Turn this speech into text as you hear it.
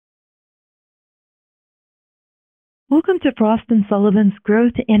Welcome to Frost & Sullivan's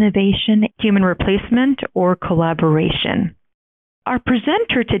Growth, Innovation, Human Replacement, or Collaboration. Our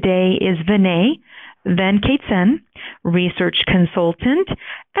presenter today is Vinay Venkatesen, Research Consultant,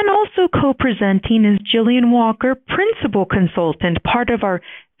 and also co-presenting is Jillian Walker, Principal Consultant, part of our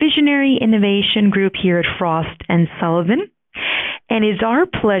Visionary Innovation Group here at Frost & Sullivan. And it's our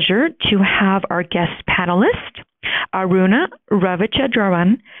pleasure to have our guest panelist, Aruna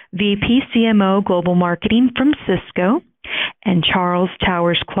Ravichandran, VP CMO Global Marketing from Cisco, and Charles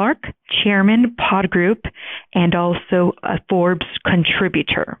Towers Clark, Chairman Pod Group, and also a Forbes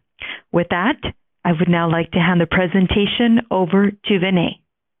contributor. With that, I would now like to hand the presentation over to Vinay.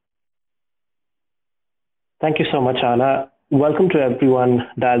 Thank you so much, Anna. Welcome to everyone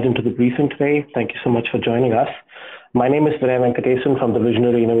dialed into the briefing today. Thank you so much for joining us. My name is Vinay Venkatesen from the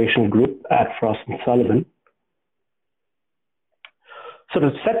Visionary Innovation Group at Frost & Sullivan. So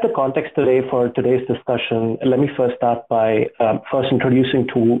to set the context today for today's discussion, let me first start by first introducing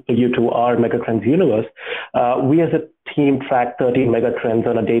you to our Megatrends universe. We as a team track 30 megatrends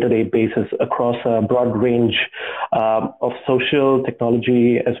on a day-to-day basis across a broad range of social,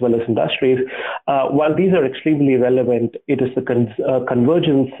 technology, as well as industries. While these are extremely relevant, it is the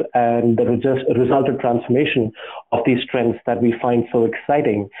convergence and the resultant transformation of these trends that we find so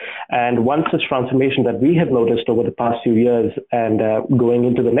exciting. And one such transformation that we have noticed over the past few years and going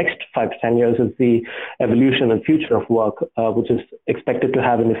into the next 5 to 10 years is the evolution and future of work, which is expected to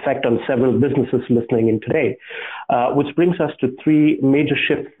have an effect on several businesses listening in today. Which brings us to 3 major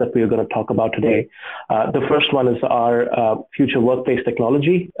shifts that we are going to talk about today. The first one is our future workplace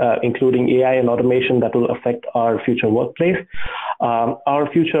technology, including AI and automation that will affect our future workplace. Our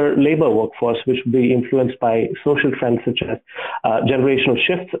future labor workforce, which will be influenced by social trends such as generational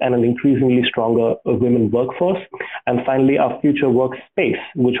shifts and an increasingly stronger women workforce. And finally, our future workspace,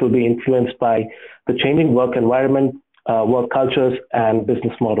 which will be influenced by the changing work environment, work cultures, and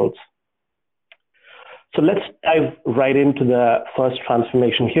business models. So let's dive right into the first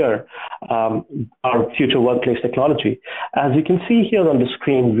transformation here, our future workplace technology. As you can see here on the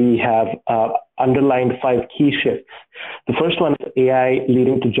screen, we have underlined 5 key shifts. The first one is AI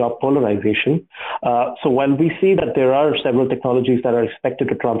leading to job polarization. So while we see that there are several technologies that are expected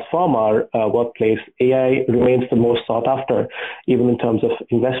to transform our workplace, AI remains the most sought after, even in terms of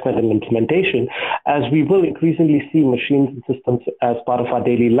investment and implementation, as we will increasingly see machines and systems as part of our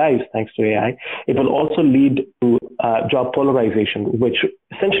daily lives thanks to AI. It will also lead to job polarization, which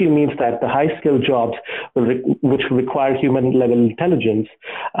essentially means that the high-skilled jobs which require human-level intelligence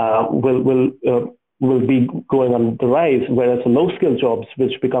will be going on the rise, whereas the low-skilled jobs,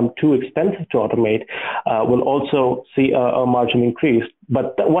 which become too expensive to automate, will also see a margin increase.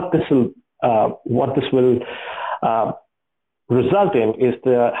 But what this will result in is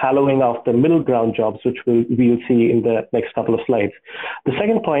the hallowing of the middle ground jobs, which we will see in the next couple of slides. The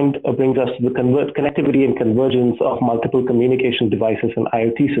second point brings us to the connectivity and convergence of multiple communication devices and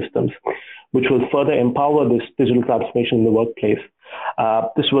IoT systems, which will further empower this digital transformation in the workplace.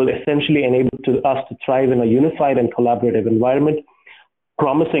 This will essentially enable us to thrive in a unified and collaborative environment,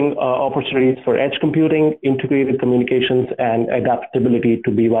 promising opportunities for edge computing, integrated communications, and adaptability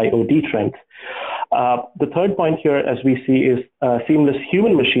to BYOD trends. The third point here, as we see, is seamless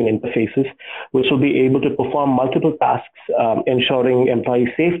human-machine interfaces, which will be able to perform multiple tasks, ensuring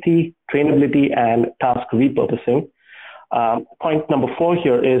employee safety, trainability, and task repurposing. Point number 4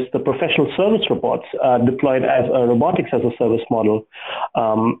 here is the professional service robots deployed as a robotics as a service model,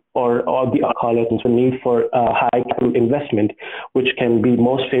 or the the need for high capital investment, which can be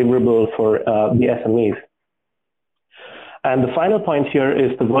most favorable for the SMEs. And the final point here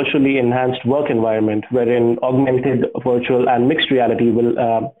is the virtually enhanced work environment, wherein augmented, virtual, and mixed reality will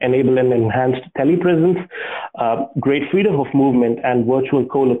enable an enhanced telepresence, great freedom of movement, and virtual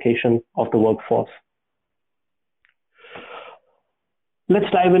co-location of the workforce. Let's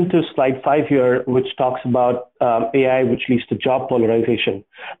dive into slide 5 here, which talks about AI, which leads to job polarization.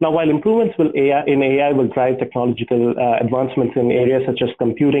 Now, while improvements in AI will drive technological advancements in areas such as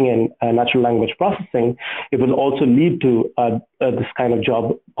computing and natural language processing, it will also lead to this kind of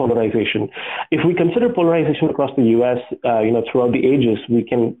job polarization. If we consider polarization across the US, throughout the ages, we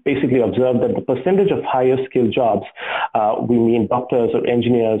can basically observe that the percentage of higher skilled jobs, we mean doctors or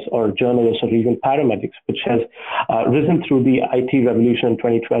engineers or journalists or even paramedics, which has risen through the IT revolution in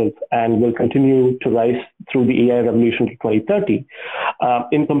 2012 and will continue to rise through the AI revolution to 2030.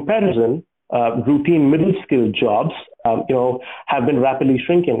 In comparison, routine middle-skilled jobs, have been rapidly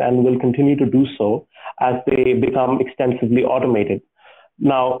shrinking and will continue to do so as they become extensively automated.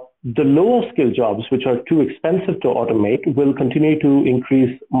 Now, the lower skill jobs, which are too expensive to automate, will continue to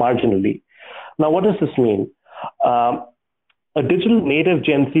increase marginally. Now, what does this mean? a digital native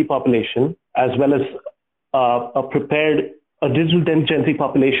Gen Z population, as well as a digital Gen Z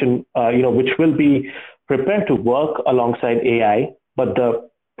population, which will be prepared to work alongside AI, but the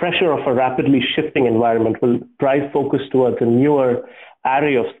pressure of a rapidly shifting environment will drive focus towards a newer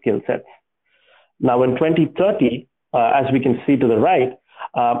array of skill sets. Now, in 2030, as we can see to the right,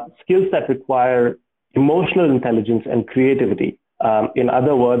 skills that require emotional intelligence and creativity. In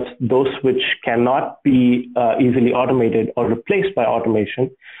other words, those which cannot be easily automated or replaced by automation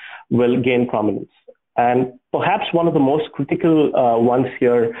will gain prominence. And perhaps one of the most critical ones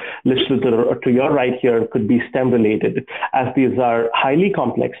here listed to your right here could be STEM related, as these are highly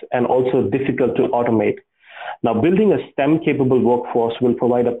complex and also difficult to automate. Now, building a STEM capable workforce will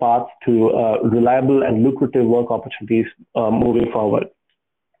provide a path to reliable and lucrative work opportunities moving forward.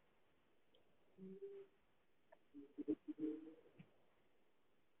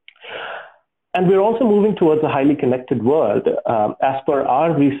 And we're also moving towards a highly connected world. As per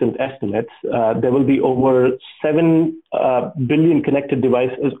our recent estimates, there will be over 7 billion connected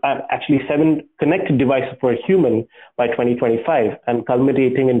devices, actually 7 connected devices per human by 2025, and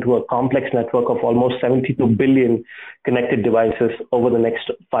culminating into a complex network of almost 72 billion connected devices over the next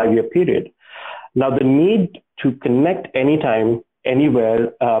 5-year period. Now, the need to connect anytime,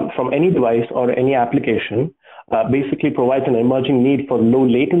 anywhere, from any device or any application basically provides an emerging need for low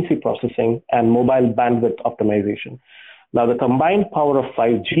latency processing and mobile bandwidth optimization. Now, the combined power of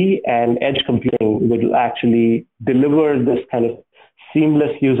 5G and edge computing will actually deliver this kind of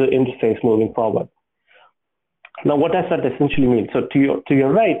seamless user interface moving forward. Now, what does that essentially mean? So to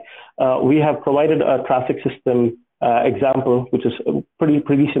your right, we have provided a traffic system example, which is a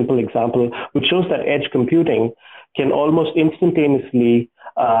pretty simple example, which shows that edge computing can almost instantaneously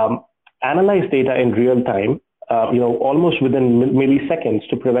analyze data in real time, almost within milliseconds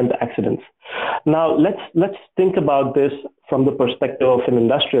to prevent accidents. Now, let's think about this from the perspective of an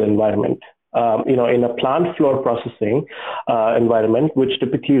industrial environment. In a plant floor processing environment, which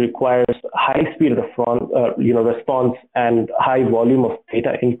typically requires high speed response and high volume of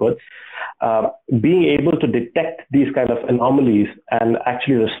data inputs, being able to detect these kind of anomalies and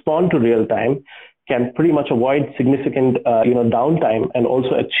actually respond to real time can pretty much avoid significant downtime and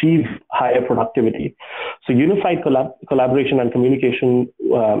also achieve higher productivity. So unified collaboration and communication,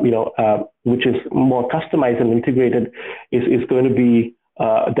 which is more customized and integrated, is going to be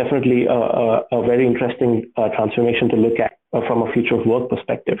definitely a very interesting transformation to look at from a future of work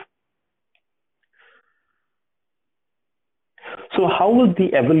perspective. So how will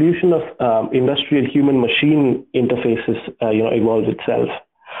the evolution of industrial human-machine interfaces evolve itself?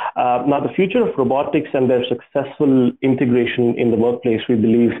 Now, the future of robotics and their successful integration in the workplace, we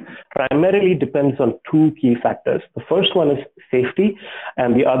believe, primarily depends on 2 key factors. The first one is safety,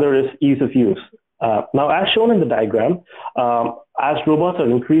 and the other is ease of use. Now, as shown in the diagram, as robots are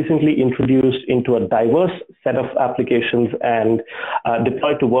increasingly introduced into a diverse set of applications and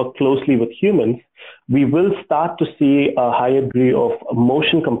deployed to work closely with humans, we will start to see a higher degree of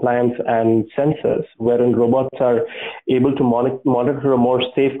motion compliance and sensors, wherein robots are able to monitor a more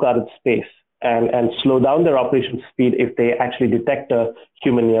safeguarded space and slow down their operation speed if they actually detect a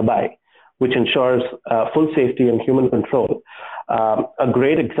human nearby, which ensures full safety and human control. A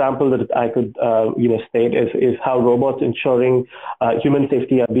great example that I could state is how robots ensuring human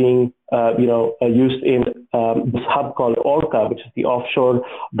safety are being used in this hub called ORCA, which is the Offshore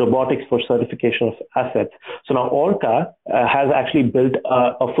Robotics for Certification of Assets. So now ORCA has actually built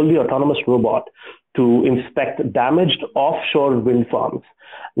a fully autonomous robot to inspect damaged offshore wind farms.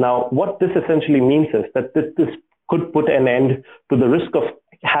 Now, what this essentially means is that this could put an end to the risk of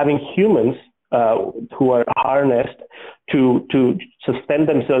having humans who are harnessed to suspend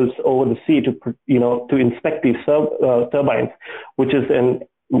themselves over the sea to inspect these turbines, which is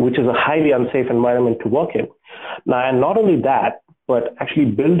a highly unsafe environment to work in. Now, and not only that, but actually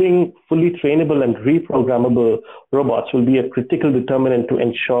building fully trainable and reprogrammable robots will be a critical determinant to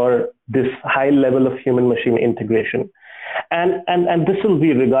ensure this high level of human-machine integration. And this will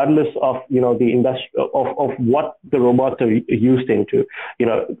be regardless of the industry of what the robots are used into.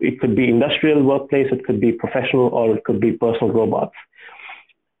 It could be industrial workplace, it could be professional, or it could be personal robots.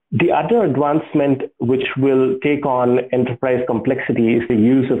 The other advancement which will take on enterprise complexity is the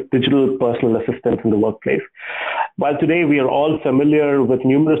use of digital personal assistants in the workplace. While today we are all familiar with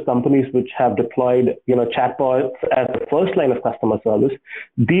numerous companies which have deployed chatbots as the first line of customer service,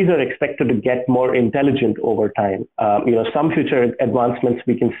 these are expected to get more intelligent over time. Some future advancements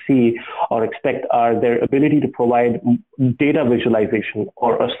we can see or expect are their ability to provide data visualization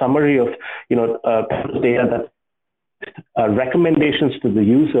or a summary of data that recommendations to the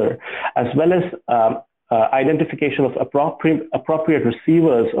user, as well as identification of appropriate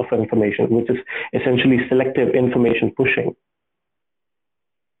receivers of information, which is essentially selective information pushing.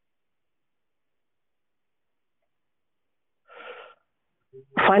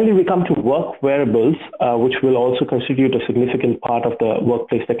 Finally, we come to work wearables, which will also constitute a significant part of the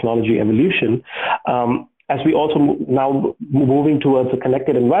workplace technology evolution. As we also now moving towards a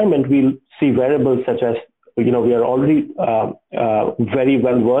connected environment, we'll see wearables such as, we are already very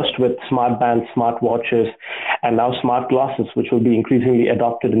well versed with smart bands, smart watches, and now smart glasses, which will be increasingly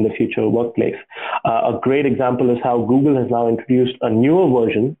adopted in the future workplace. A great example is how Google has now introduced a newer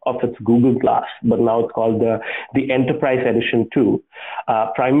version of its Google Glass, but now it's called the Enterprise Edition 2,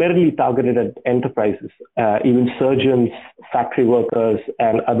 primarily targeted at enterprises, even surgeons, factory workers,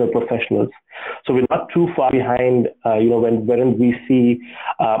 and other professionals. So we're not too far behind, when we see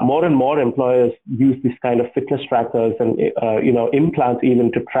more and more employers use this kind of fitness trackers and, implants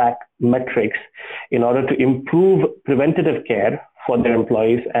even to track metrics in order to improve preventative care for their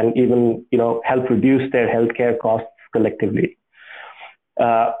employees and even, help reduce their healthcare costs collectively.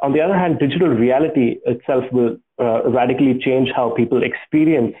 On the other hand, digital reality itself will radically change how people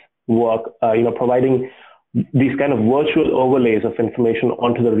experience work, providing these kind of virtual overlays of information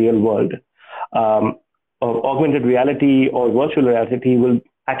onto the real world. Augmented reality or virtual reality will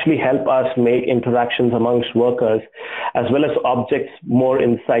actually help us make interactions amongst workers as well as objects more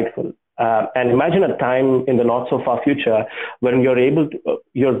insightful. And imagine a time in the not so far future when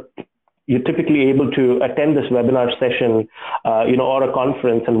you're typically able to attend this webinar session, or a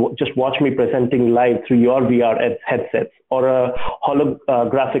conference and just watch me presenting live through your VR headsets, or a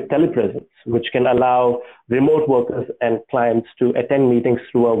holographic telepresence, which can allow remote workers and clients to attend meetings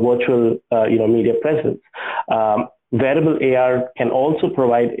through a virtual, media presence. Wearable AR can also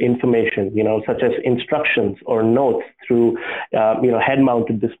provide information, such as instructions or notes through,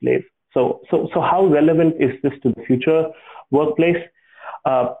 head-mounted displays. So how relevant is this to the future workplace?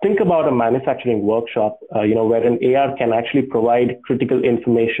 Think about a manufacturing workshop, where an AR can actually provide critical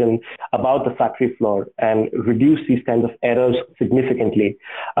information about the factory floor and reduce these kinds of errors significantly.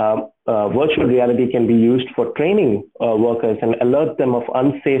 Virtual reality can be used for training workers and alert them of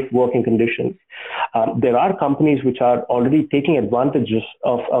unsafe working conditions. There are companies which are already taking advantages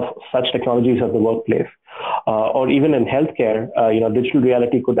of such technologies at the workplace. Or even in healthcare, digital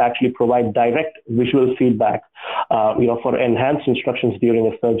reality could actually provide direct visual feedback, for enhanced instructions during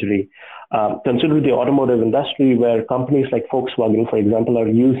a surgery. Consider the automotive industry, where companies like Volkswagen, for example, are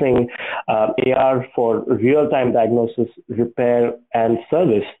using AR for real-time diagnosis, repair, and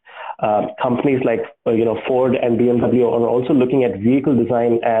service. Companies like Ford and BMW are also looking at vehicle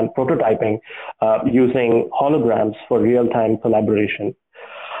design and prototyping using holograms for real-time collaboration.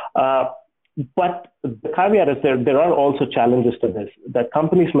 But the caveat is there are also challenges to this, that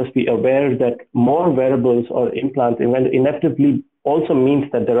companies must be aware that more wearables or implants inevitably also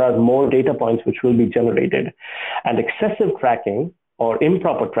means that there are more data points which will be generated. And excessive tracking or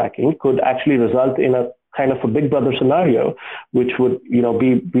improper tracking could actually result in a kind of a big brother scenario, which would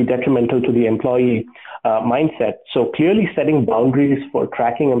be detrimental to the employee mindset. So clearly setting boundaries for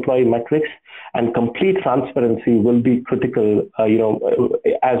tracking employee metrics and complete transparency will be critical,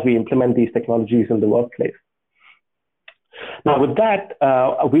 as we implement these technologies in the workplace. Now, with that,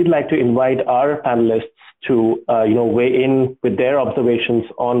 we'd like to invite our panelists to, weigh in with their observations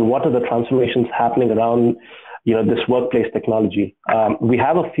on what are the transformations happening around, this workplace technology. We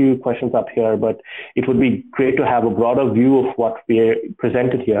have a few questions up here, but it would be great to have a broader view of what we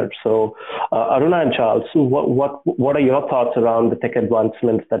presented here. So, Aruna and Charles, what are your thoughts around the tech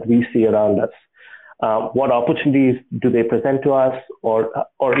advancements that we see around us? What opportunities do they present to us,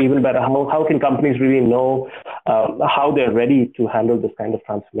 or even better, how can companies really know how they're ready to handle this kind of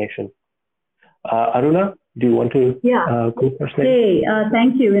transformation? Aruna, do you want to go first? Hey,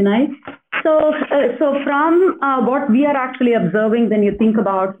 thank you, Vinay. So from what we are actually observing when you think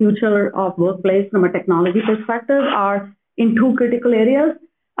about future of workplace from a technology perspective are in two critical areas.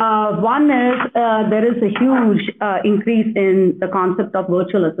 One is there is a huge increase in the concept of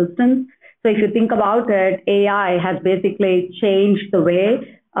virtual assistants. So if you think about it, AI has basically changed the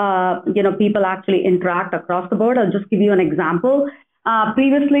way people actually interact across the board. I'll just give you an example.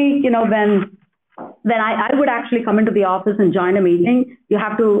 Previously, when I would actually come into the office and join a meeting, you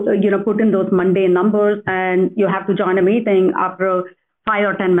have to, put in those mundane numbers and you have to join a meeting after 5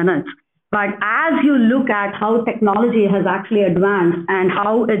 or 10 minutes. But as you look at how technology has actually advanced and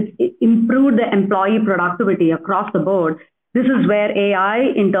how it improved the employee productivity across the board, this is where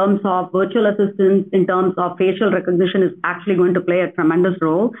AI, in terms of virtual assistants, in terms of facial recognition, is actually going to play a tremendous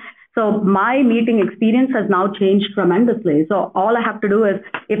role. So my meeting experience has now changed tremendously. So all I have to do is,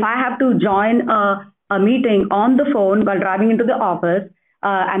 if I have to join a a meeting on the phone while driving into the office,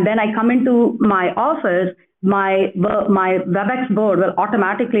 and then I come into my office, my WebEx board will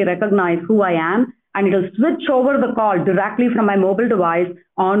automatically recognize who I am, and it'll switch over the call directly from my mobile device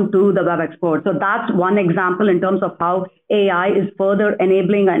onto the WebEx board. So that's one example in terms of how AI is further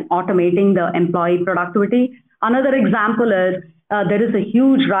enabling and automating the employee productivity. Another example is there is a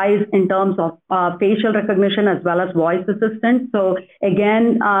huge rise in terms of facial recognition as well as voice assistant. So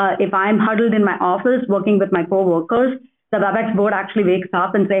again, if I'm huddled in my office working with my coworkers, the WebEx board actually wakes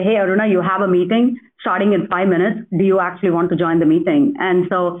up and say, hey, Aruna, you have a meeting starting in 5 minutes. Do you actually want to join the meeting? And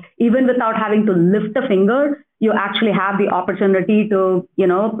so even without having to lift a finger, you actually have the opportunity to,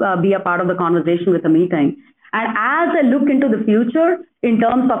 be a part of the conversation with the meeting. And as I look into the future, in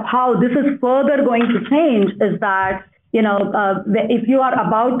terms of how this is further going to change, is that if you are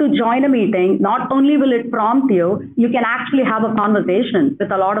about to join a meeting, not only will it prompt you, you can actually have a conversation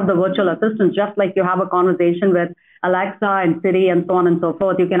with a lot of the virtual assistants, just like you have a conversation with Alexa and Siri and so on and so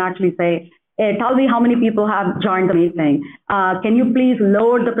forth. You can actually say, hey, tell me how many people have joined the meeting. Can you please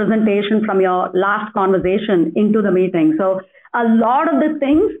load the presentation from your last conversation into the meeting? So a lot of the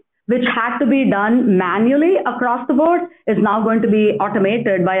things which had to be done manually across the board is now going to be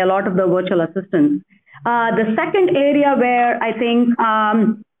automated by a lot of the virtual assistants. The second area where I think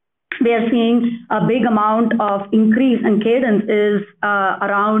we are seeing a big amount of increase in cadence is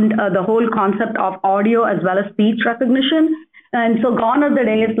around the whole concept of audio as well as speech recognition. And so gone are the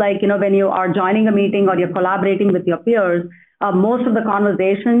days like, when you are joining a meeting or you're collaborating with your peers, most of the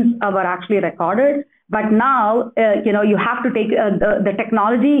conversations were actually recorded. But now, you have to take, the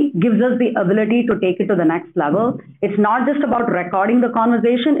technology gives us the ability to take it to the next level. It's not just about recording the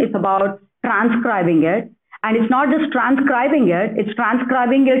conversation, it's about transcribing it. And it's not just transcribing it, it's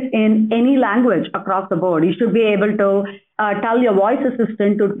transcribing it in any language across the board. You should be able to tell your voice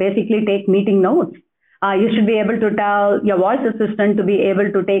assistant to basically take meeting notes. You should be able to tell your voice assistant to be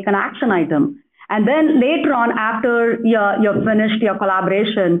able to take an action item. And then later on, after you've finished your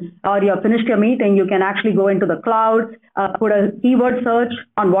collaboration or you've finished your meeting, you can actually go into the cloud, put a keyword search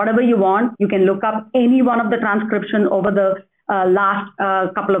on whatever you want. You can look up any one of the transcription over the last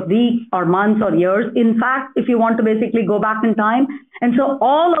couple of weeks or months or years. In fact, if you want to basically go back in time. And so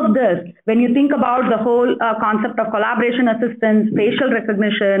all of this, when you think about the whole concept of collaboration assistance, facial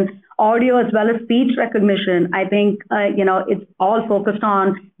recognition, audio as well as speech recognition, I think, it's all focused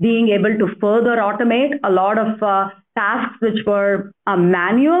on being able to further automate a lot of tasks which were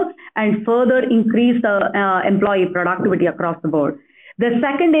manual and further increase the employee productivity across the board. The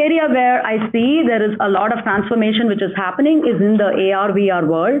second area where I see there is a lot of transformation which is happening is in the AR/VR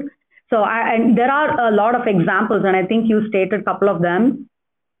world. So, and there are a lot of examples, and I think you stated a couple of them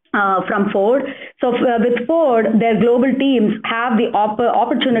from Ford. So with Ford, their global teams have the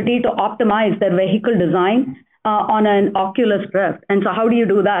opportunity to optimize their vehicle design on an Oculus Rift. And so how do you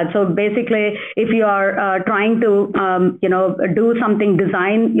do that? So basically, if you are trying to, do something,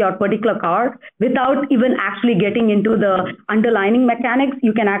 design your particular car without even actually getting into the underlying mechanics,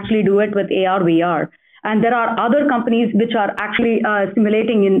 you can actually do it with AR/VR. And there are other companies which are actually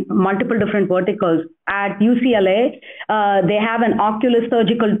simulating in multiple different verticals. At UCLA, they have an Oculus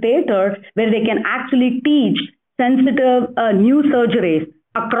Surgical Theater where they can actually teach sensitive new surgeries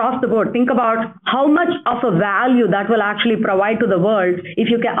across the board. Think about how much of a value that will actually provide to the world if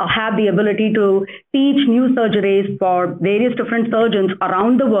you can have the ability to teach new surgeries for various different surgeons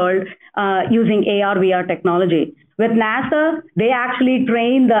around the world using AR/VR technology. With NASA, they actually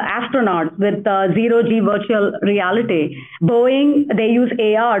train the astronauts with zero-G virtual reality. Boeing, they use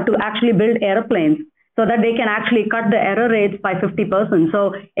AR to actually build airplanes so that they can actually cut the error rates by 50%.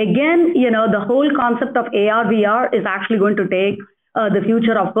 So again, the whole concept of AR/VR is actually going to take the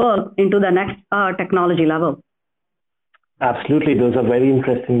future of work into the next technology level. Absolutely. Those are very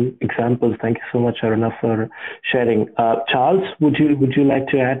interesting examples. Thank you so much, Aruna, for sharing. Charles, would you like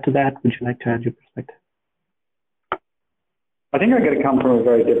to add to that? Would you like to add your perspective? I think I'm going to come from a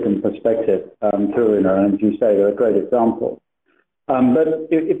very different perspective to Aruna, and as you say, they're a great example. But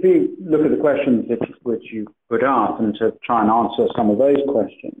if we look at the questions which you put out and to try and answer some of those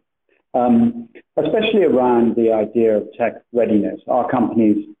questions, especially around the idea of tech readiness. Our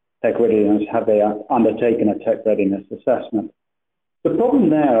company's tech readiness, have they undertaken a tech readiness assessment? The problem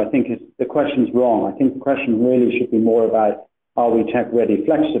there, I think, is the question's wrong. I think the question really should be more about, are we tech ready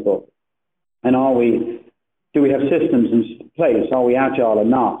flexible? And do we have systems in place? Are we agile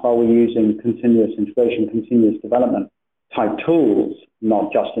enough? Are we using continuous integration, continuous development type tools,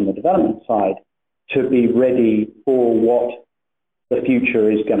 not just in the development side, to be ready for what the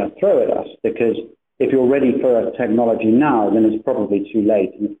future is going to throw at us? Because if you're ready for a technology now, then it's probably too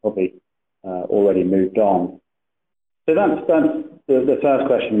late and it's probably already moved on. So that's the first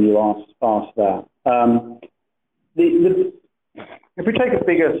question you asked there. If we take a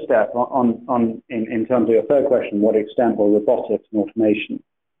bigger step in terms of your third question, what extent will robotics and automation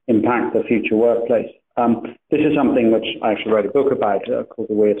impact the future workplace? This is something which I actually wrote a book about called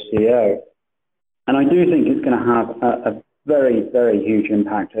The Way of CEO. And I do think it's going to have a very, very huge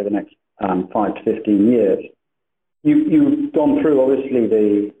impact over the next 5 to 15 years. You've gone through, obviously,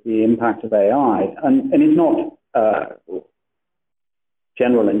 the impact of AI, and it's not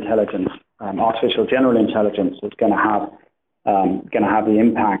general intelligence, artificial general intelligence that's going to have the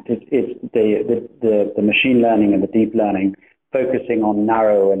impact. It's the machine learning and the deep learning focusing on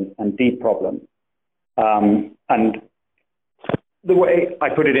narrow and deep problems. And the way I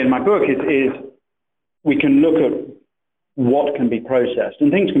put it in my book is we can look at what can be processed,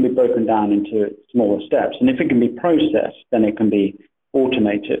 and things can be broken down into smaller steps. And if it can be processed, then it can be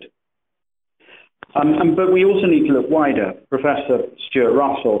automated. But we also need to look wider. Professor Stuart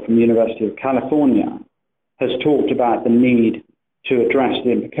Russell from the University of California has talked about the need to address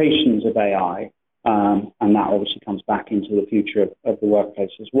the implications of AI, and that obviously comes back into the future of the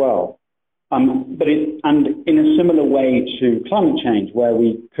workplace as well. And in a similar way to climate change, where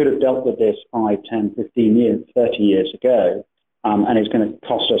we could have dealt with this 5, 10, 15 years, 30 years ago, and it's going to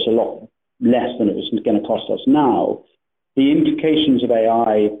cost us a lot less than it was going to cost us now, the implications of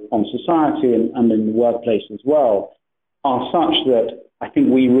AI on society and in the workplace as well are such that I think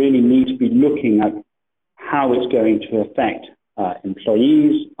we really need to be looking at how it's going to affect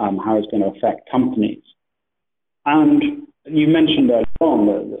employees, how it's going to affect companies. And you mentioned earlier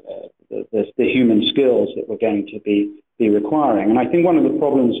on the human skills that we're going to be requiring. And I think one of the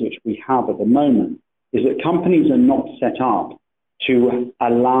problems which we have at the moment is that companies are not set up to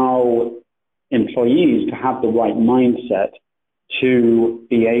allow employees to have the right mindset to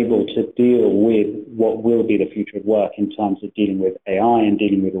be able to deal with what will be the future of work in terms of dealing with AI and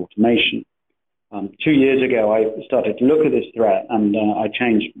dealing with automation. 2 years ago, I started to look at this threat, and I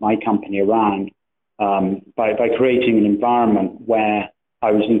changed my company around by creating an environment where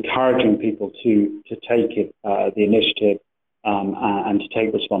I was encouraging people to take the initiative and to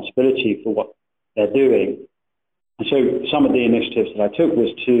take responsibility for what they're doing. And so some of the initiatives that I took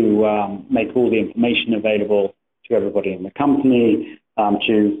was to make all the information available to everybody in the company,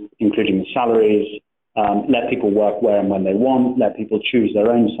 including the salaries, let people work where and when they want, let people choose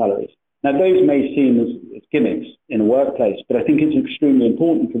their own salaries. Now, those may seem as gimmicks in a workplace, but I think it's extremely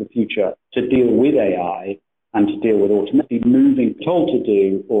important for the future to deal with AI and to deal with automation, moving told to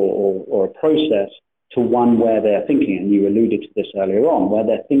do or a process to one where they're thinking, and you alluded to this earlier on, where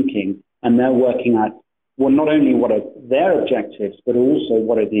they're thinking and they're working out, well, not only what are their objectives, but also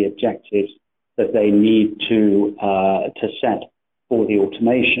what are the objectives that they need to set for the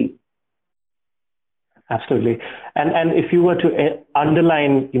automation. Absolutely. And if you were to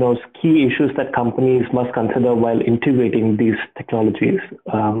underline, key issues that companies must consider while integrating these technologies,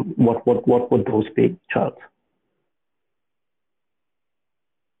 what would those be, Charles?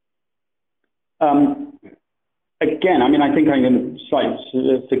 Again, I think I'm going to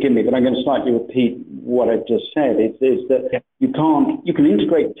slightly, forgive me, but I'm going to slightly repeat what I've just said. Is that you can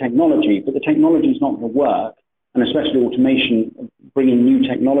integrate the technology, but the technology is not going to work, and especially automation, bringing new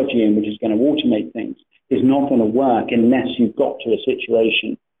technology in, which is going to automate things, is not going to work unless you've got to a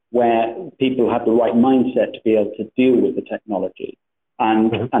situation where people have the right mindset to be able to deal with the technology.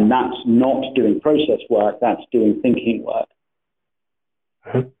 And that's not doing process work, that's doing thinking work.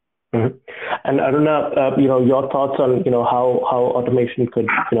 Mm-hmm. Mm-hmm. And Aruna, your thoughts on how automation could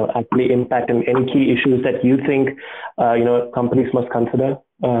actually impact and any key issues that you think companies must consider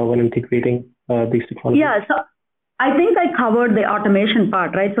when integrating these technologies? Yeah, so I think I covered the automation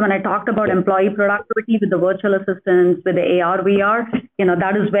part, right? So when I talked about employee productivity with the virtual assistants, with the AR, VR,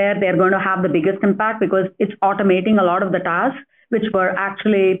 that is where they're going to have the biggest impact, because it's automating a lot of the tasks which were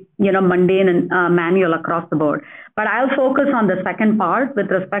actually, mundane and manual across the board. But I'll focus on the second part with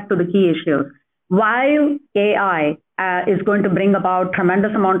respect to the key issues. While AI is going to bring about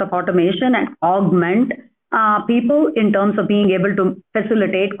tremendous amount of automation and augment people in terms of being able to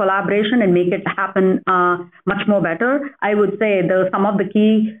facilitate collaboration and make it happen much more better, I would say some of the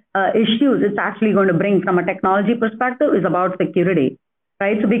key issues it's actually going to bring from a technology perspective is about security.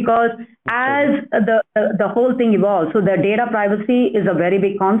 Right? So because as the whole thing evolves, so the data privacy is a very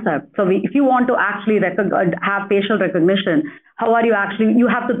big concept. So if you want to actually have facial recognition, how are you actually, you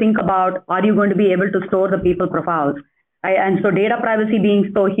have to think about, are you going to be able to store the people profiles? Right? And so data privacy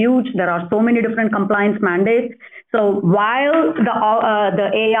being so huge, there are so many different compliance mandates. So while the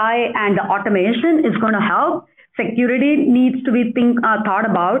AI and the automation is going to help, Security needs to be thought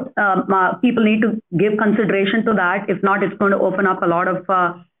about. People need to give consideration to that. If not, it's going to open up a lot of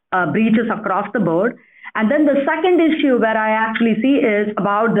breaches across the board. And then the second issue where I actually see is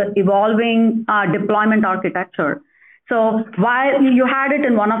about the evolving deployment architecture. So while you had it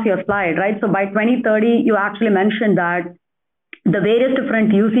in one of your slides, right? So by 2030, you actually mentioned that the various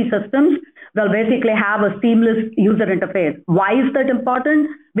different UC systems will basically have a seamless user interface. Why is that important?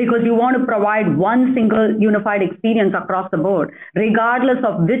 Because you want to provide one single unified experience across the board, regardless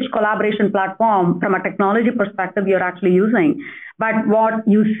of which collaboration platform from a technology perspective you're actually using. But what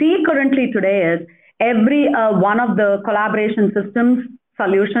you see currently today is every one of the collaboration systems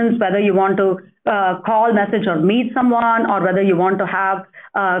solutions, whether you want to call, message, or meet someone, or whether you want to have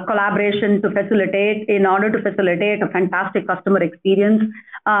collaboration to facilitate, in order to facilitate a fantastic customer experience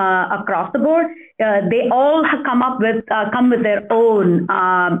across the board, they all have come with their own,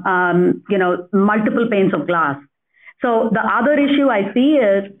 multiple panes of glass. So the other issue I see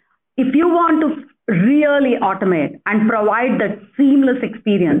is if you want to really automate and provide that seamless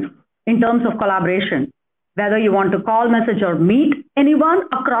experience in terms of collaboration, whether you want to call, message, or meet anyone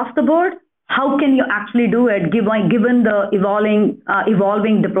across the board, how can you actually do it given the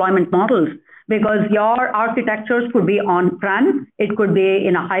evolving deployment models? Because your architectures could be on-prem, it could be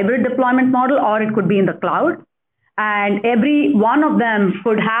in a hybrid deployment model, or it could be in the cloud. And every one of them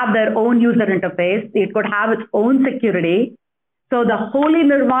could have their own user interface. It could have its own security. So the holy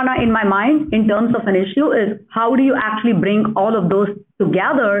nirvana in my mind in terms of an issue is how do you actually bring all of those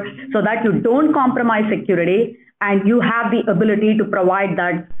together so that you don't compromise security and you have the ability to provide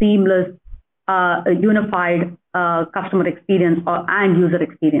that seamless, unified customer experience and user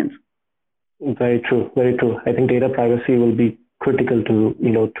experience. Very true, very true. I think data privacy will be critical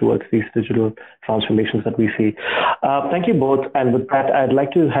to, towards these digital transformations that we see. Thank you both. And with that, I'd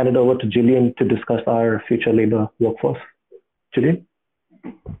like to hand it over to Gillian to discuss our future labor workforce. Gillian?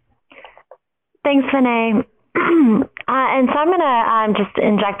 Thanks, Vinay. And so I'm going to just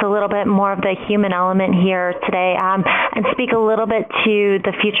inject a little bit more of the human element here today and speak a little bit to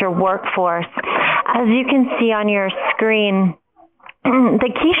the future workforce. As you can see on your screen, the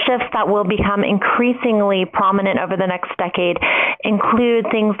key shifts that will become increasingly prominent over the next decade include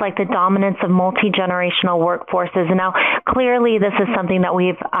things like the dominance of multi-generational workforces. And now, clearly, this is something that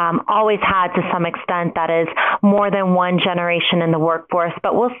we've always had to some extent, that is more than one generation in the workforce.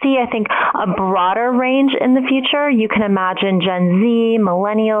 But we'll see, I think, a broader range in the future. You can imagine Gen Z,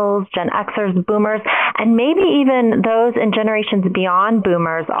 millennials, Gen Xers, boomers, and maybe even those in generations beyond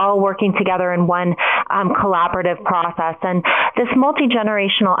boomers, all working together in one collaborative process. And this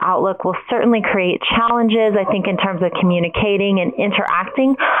multi-generational outlook will certainly create challenges, I think, in terms of communicating and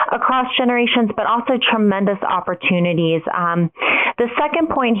interacting across generations, but also tremendous opportunities. The second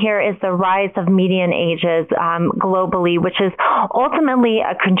point here is the rise of median ages globally, which is ultimately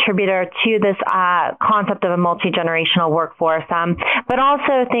a contributor to this concept of a multi-generational workforce, but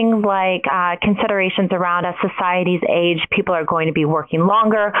also things like considerations around as societies age, people are going to be working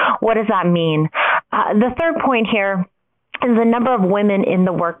longer. What does that mean? The third point here is the number of women in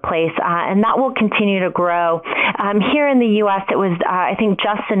the workplace, and that will continue to grow. Here in the U.S., it was, I think,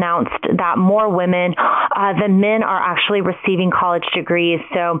 just announced that more women than men are actually receiving college degrees.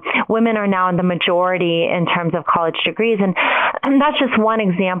 So women are now in the majority in terms of college degrees, and that's just one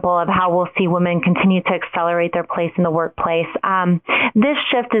example of how we'll see women continue to accelerate their place in the workplace. This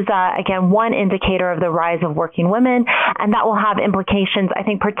shift is, again, one indicator of the rise of working women, and that will have implications, I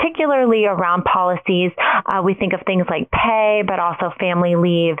think, particularly around policies. We think of things like pay, but also family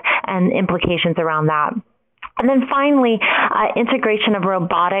leave and implications around that. And then finally, integration of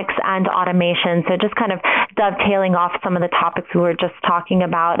robotics and automation. So just kind of dovetailing off some of the topics we were just talking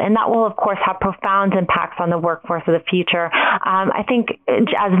about. And that will, of course, have profound impacts on the workforce of the future. I think,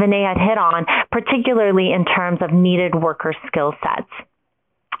 as Vinay had hit on, particularly in terms of needed worker skill sets.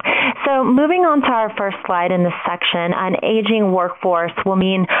 So moving on to our first slide in this section, an aging workforce will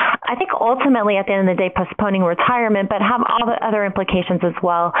mean, I think, ultimately at the end of the day, postponing retirement, but have all the other implications as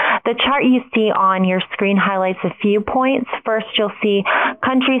well. The chart you see on your screen highlights a few points. First, you'll see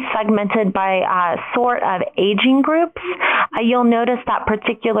countries segmented by sort of aging groups. You'll notice that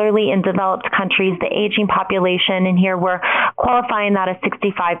particularly in developed countries, the aging population, and here we're qualifying that as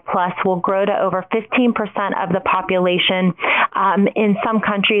 65 plus, will grow to over 15% of the population. In some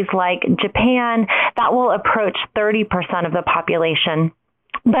countries like Japan, that will approach 30% of the population.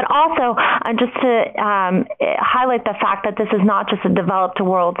 But also, just to highlight the fact that this is not just a developed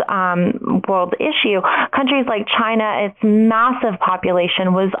world issue, countries like China, its massive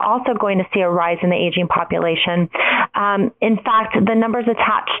population was also going to see a rise in the aging population. In fact, the numbers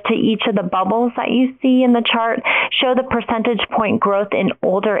attached to each of the bubbles that you see in the chart show the percentage point growth in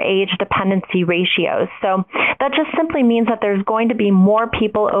older age dependency ratios. So that just simply means that there's going to be more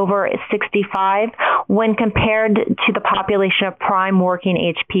people over 65 when compared to the population of prime working age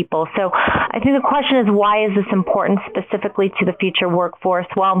people. So I think the question is, why is this important specifically to the future workforce?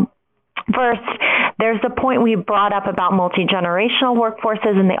 Well, first, there's the point we brought up about multi-generational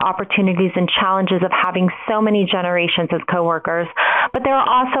workforces and the opportunities and challenges of having so many generations as coworkers. But there are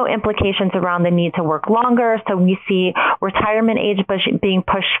also implications around the need to work longer. So we see retirement age being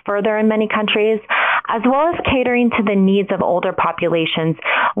pushed further in many countries, as well as catering to the needs of older populations,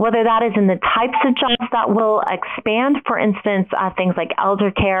 whether that is in the types of jobs that will expand, for instance, things like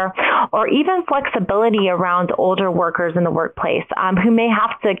elder care, or even flexibility around older workers in the workplace who may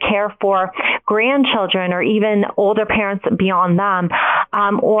have to care for grandchildren or even older parents beyond them,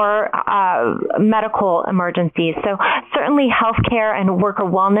 or medical emergencies. So certainly healthcare and worker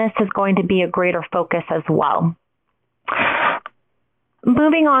wellness is going to be a greater focus as well.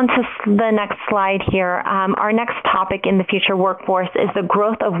 Moving on to the next slide here, our next topic in the future workforce is the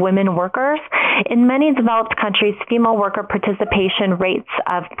growth of women workers. In many developed countries, female worker participation rates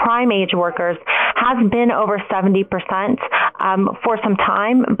of prime age workers has been over 70% for some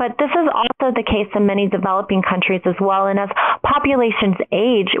time, but this is also the case in many developing countries as well. And as populations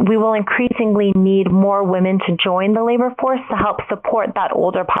age, we will increasingly need more women to join the labor force to help support that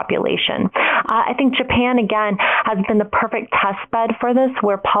older population. I think Japan, again, has been the perfect test bed for this,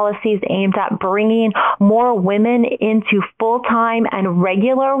 where policies aimed at bringing more women into full-time and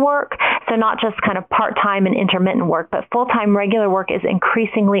regular work, so not just kind of part-time and intermittent work, but full-time regular work is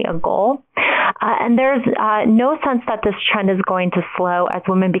increasingly a goal. And there's no sense that this trend is going to slow as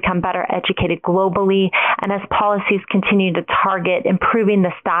women become better educated globally and as policies continue to target improving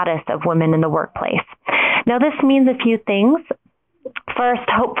the status of women in the workplace. Now, this means a few things. First,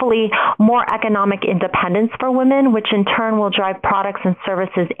 hopefully more economic independence for women, which in turn will drive products and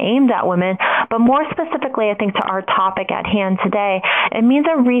services aimed at women. But more specifically, I think to our topic at hand today, it means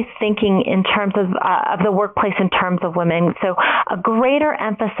a rethinking in terms of the workplace in terms of women. So a greater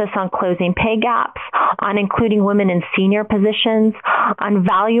emphasis on closing pay gaps, on including women in senior positions, on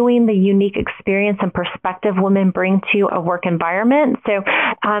valuing the unique experience and perspective women bring to a work environment. So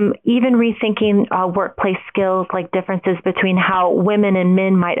even rethinking workplace skills like differences between how women and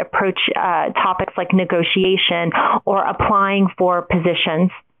men might approach topics like negotiation or applying for positions.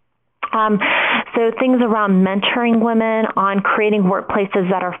 So things around mentoring women, on creating workplaces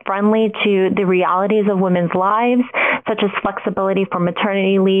that are friendly to the realities of women's lives, such as flexibility for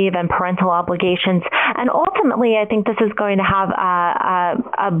maternity leave and parental obligations. And ultimately, I think this is going to have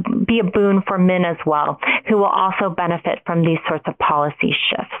be a boon for men as well, who will also benefit from these sorts of policy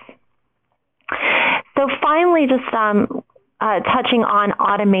shifts. So finally, just touching on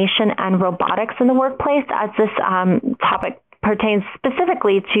automation and robotics in the workplace, as this topic pertains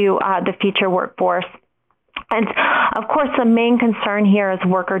specifically to the future workforce. And of course, the main concern here is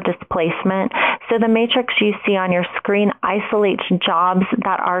worker displacement. So the matrix you see on your screen isolates jobs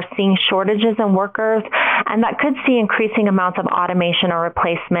that are seeing shortages in workers and that could see increasing amounts of automation or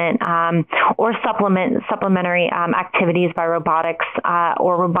replacement or supplementary activities by robotics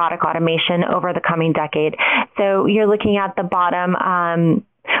or robotic automation over the coming decade. So you're looking at the bottom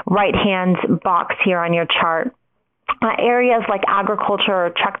right-hand box here on your chart. Areas like agriculture or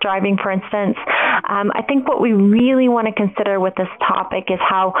truck driving, for instance. I think what we really want to consider with this topic is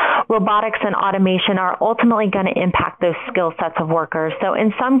how robotics and automation are ultimately going to impact those skill sets of workers. So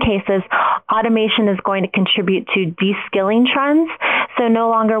in some cases, automation is going to contribute to de-skilling trends. So no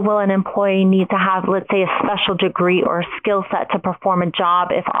longer will an employee need to have, let's say, a special degree or skill set to perform a job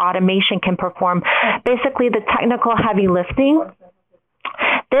if automation can perform basically the technical heavy lifting.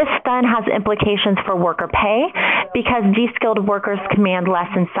 This then has implications for worker pay because de-skilled workers command less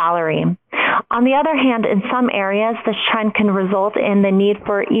in salary. On the other hand, in some areas, this trend can result in the need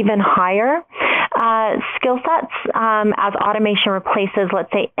for even higher skill sets as automation replaces,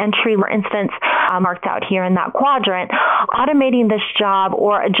 let's say, entry, for instance, marked out here in that quadrant. Automating this job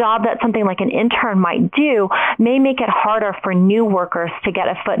or a job that something like an intern might do may make it harder for new workers to get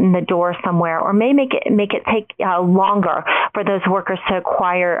a foot in the door somewhere, or may make it take longer for those workers to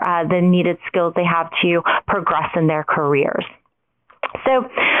acquire the needed skills they have to progress in their careers. So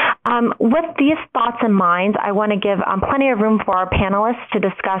with these thoughts in mind, I want to give plenty of room for our panelists to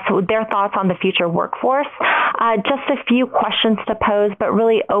discuss their thoughts on the future workforce. just a few questions to pose, but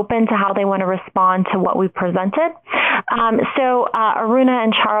really open to how they want to respond to what we presented. So Aruna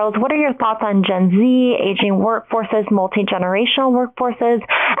and Charles, what are your thoughts on Gen Z, aging workforces, multi-generational workforces,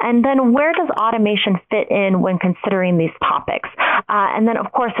 and then where does automation fit in when considering these topics? And then,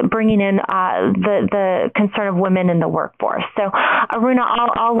 of course, bringing in the concern of women in the workforce. So Aruna,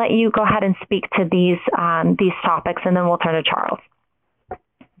 I'll let you go ahead and speak to these topics, and then we'll turn to Charles.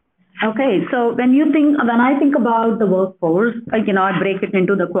 Okay, so when I think about the workforce, I break it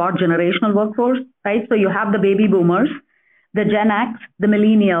into the quad generational workforce, right? So you have the baby boomers, the Gen X, the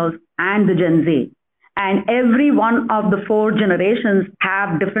millennials, and the Gen Z. And every one of the four generations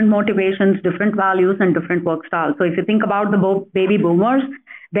have different motivations, different values, and different work styles. So if you think about the baby boomers,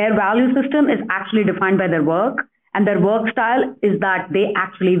 their value system is actually defined by their work, and their work style is that they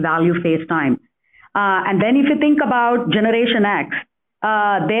actually value face time. And then if you think about Generation X,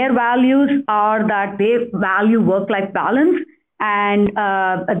 their values are that they value work-life balance, and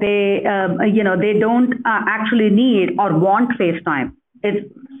they don't actually need or want face time. It's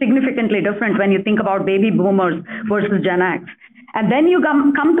significantly different when you think about baby boomers versus Gen X. And then you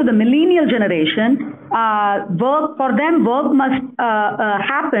come to the millennial generation. For them, work must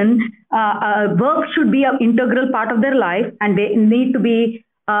happen. Work should be an integral part of their life, and they need to be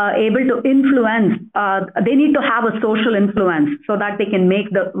able to influence. They need to have a social influence so that they can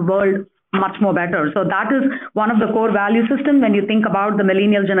make the world much more better. So that is one of the core value systems when you think about the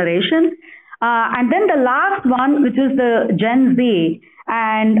millennial generation. And then the last one, which is the Gen Z.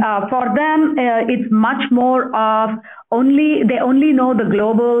 And for them, it's much more of they only know the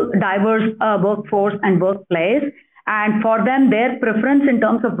global diverse workforce and workplace. And for them, their preference in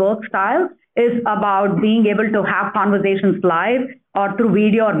terms of work style is about being able to have conversations live or through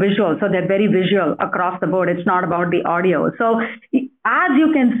video or visual. So they're very visual across the board. It's not about the audio. So as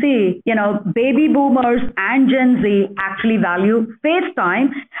you can see, baby boomers and Gen Z actually value face time.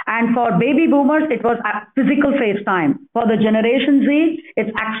 And for baby boomers, it was physical face time. For the Generation Z,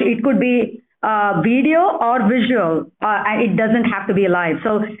 it could be video or visual, and it doesn't have to be live.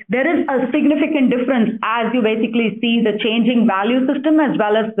 So there is a significant difference as you basically see the changing value system as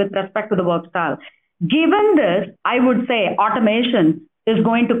well as with respect to the work style. Given this, I would say automation is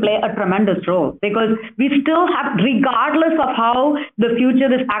going to play a tremendous role because we still have, regardless of how the future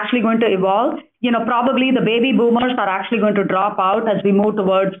is actually going to evolve, probably the baby boomers are actually going to drop out as we move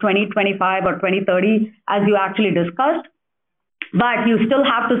towards 2025 or 2030, as you actually discussed. But you still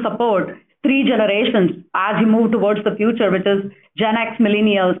have to support three generations as you move towards the future, which is Gen X,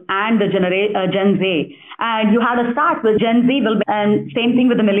 millennials, and the Gen Z. And you have to start with Gen Z, and same thing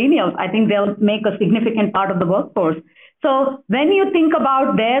with the millennials. I think they'll make a significant part of the workforce. So when you think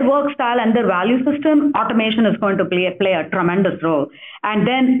about their work style and their value system, automation is going to play a tremendous role. And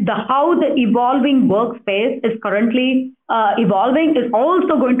then how the evolving workspace is currently evolving is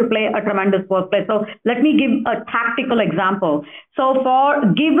also going to play a tremendous workplace. So let me give a tactical example. So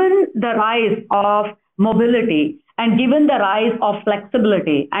given the rise of mobility, and given the rise of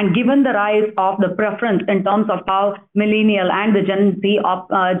flexibility, and given the rise of the preference in terms of how millennial and the Gen Z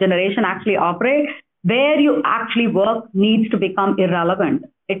generation actually operate, where you actually work needs to become irrelevant.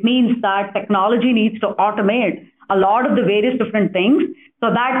 It means that technology needs to automate a lot of the various different things so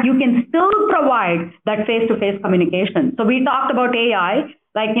that you can still provide that face-to-face communication. So we talked about AI,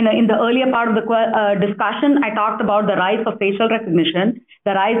 like in the earlier part of the discussion, I talked about the rise of facial recognition,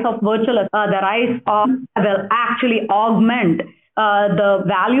 the rise of virtual, the rise of will actually augment the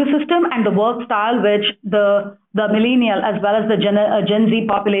value system and the work style which the millennial as well as the Gen Z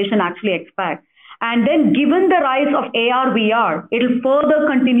population actually expect. And then given the rise of AR, VR, it'll further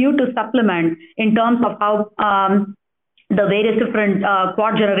continue to supplement in terms of how the various different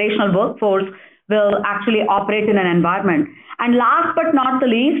quad generational workforce will actually operate in an environment. And last but not the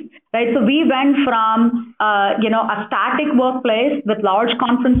least, right, so we went from, a static workplace with large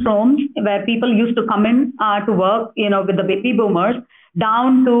conference rooms where people used to come in to work, with the baby boomers,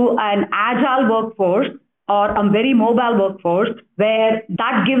 down to an agile workforce or a very mobile workforce, where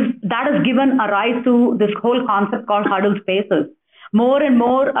that has given a rise to this whole concept called huddle spaces. More and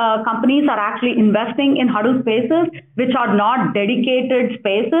more companies are actually investing in huddle spaces, which are not dedicated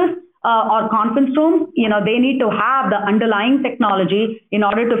spaces or conference rooms. They need to have the underlying technology in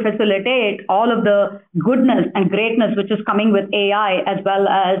order to facilitate all of the goodness and greatness which is coming with AI as well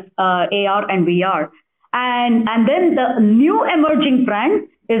as AR and VR. And then the new emerging trend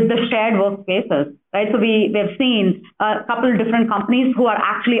is the shared workspaces, right? So we've seen a couple of different companies who are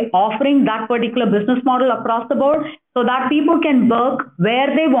actually offering that particular business model across the board so that people can work where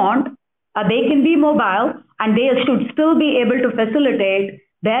they want, they can be mobile, and they should still be able to facilitate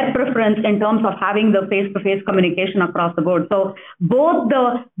their preference in terms of having the face-to-face communication across the board. So both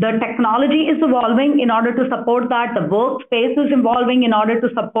the technology is evolving in order to support that, the workspace is evolving in order to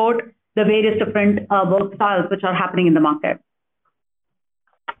support the various different work styles which are happening in the market.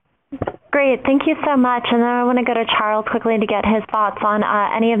 Great, thank you so much. And then I want to go to Charles quickly to get his thoughts on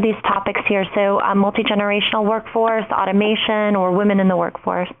any of these topics here. So multi-generational workforce, automation, or women in the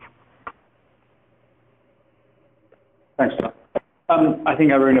workforce. Thanks, Tom. I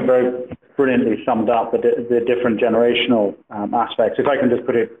think Aruna very brilliantly summed up the different generational aspects. If I can just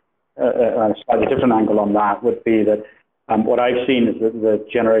put it a slightly different angle on that, would be that what I've seen is that the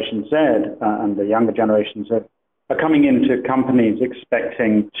Generation Z and the younger generations are coming into companies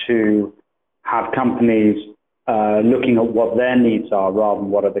expecting to have companies looking at what their needs are rather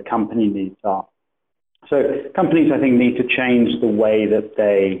than what the company needs are. So companies, I think, need to change the way that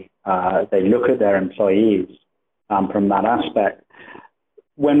they look at their employees from that aspect.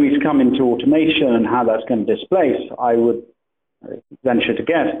 When we come into automation and how that's going to displace, I would venture to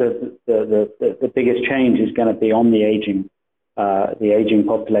guess that the biggest change is going to be on the aging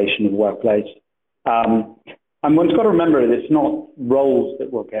population of the workplace. And one's got to remember that it's not roles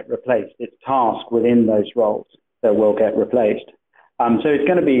that will get replaced; it's tasks within those roles that will get replaced. So it's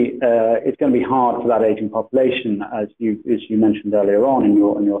going to be hard for that aging population, as you mentioned earlier on in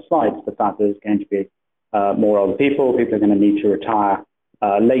your slides. The fact that there's going to be more older people are going to need to retire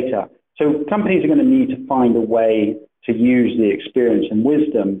later. So companies are going to need to find a way to use the experience and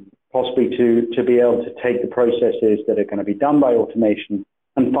wisdom, possibly to be able to take the processes that are going to be done by automation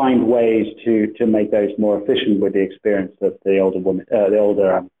and find ways to make those more efficient with the experience that the older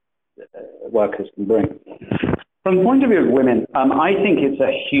workers can bring. From the point of view of women, I think it's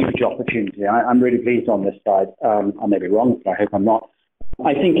a huge opportunity. I'm really pleased on this side. I may be wrong, but I hope I'm not.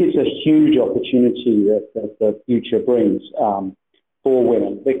 I think it's a huge opportunity that the future brings for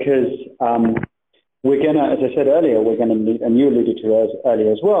women, because we're going to, as I said earlier, we're going to need, and you alluded to it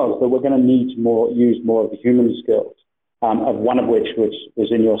earlier as well, but we're going to need to use more of the human skills, of one of which was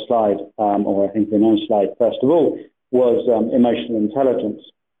in your slide, or I think the known slide first of all, was emotional intelligence.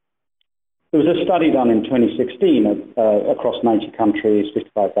 There was a study done in 2016 across 90 countries,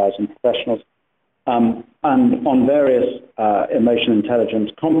 55,000 professionals, and on various emotional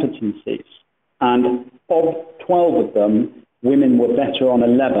intelligence competencies. And of 12 of them, women were better on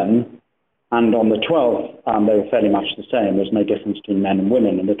 11, and on the 12th, they were fairly much the same. There's no difference between men and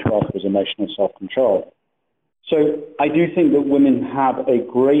women, and the 12th was emotional self-control. So I do think that women have a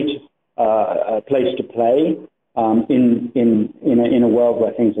great place to play in a world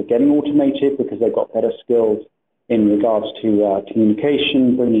where things are getting automated, because they've got better skills in regards to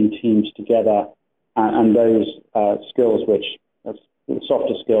communication, bringing teams together, and those skills,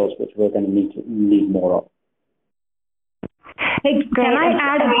 softer skills, which we're going to need more of. Hey, can I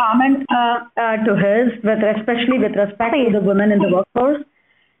add a comment to his, especially with respect to the women in the workforce?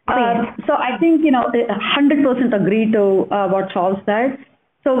 So I think, 100% agree to what Charles said.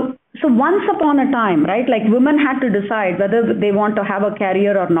 So once upon a time, right, like women had to decide whether they want to have a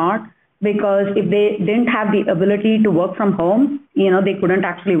career or not, because if they didn't have the ability to work from home, they couldn't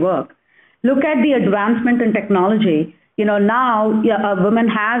actually work. Look at the advancement in technology. Now a woman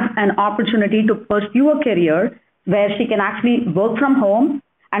has an opportunity to pursue a career where she can actually work from home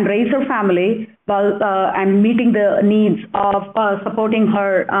and raise her family while and meeting the needs of supporting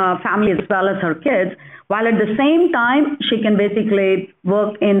her family as well as her kids, while at the same time she can basically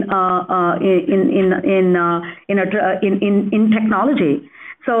work in technology.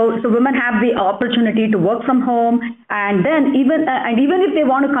 So women have the opportunity to work from home, and then even if they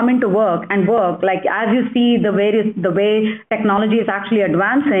want to come into work, like as you see the way technology is actually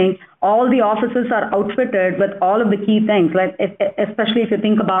advancing, all the offices are outfitted with all of the key things, like especially if you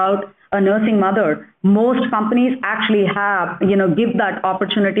think about a nursing mother. Most companies actually give that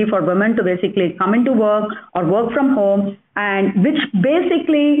opportunity for women to basically come into work or work from home, and which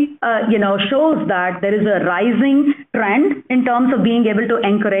basically, shows that there is a rising trend in terms of being able to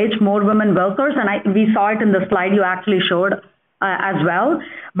encourage more women workers. And we saw it in the slide you actually showed as well.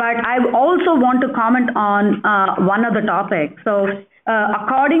 But I also want to comment on one other topic. So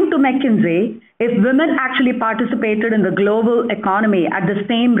according to McKinsey, if women actually participated in the global economy at the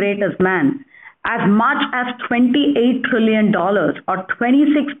same rate as men, as much as $28 trillion or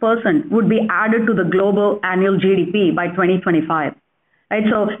 26% would be added to the global annual GDP by 2025. Right?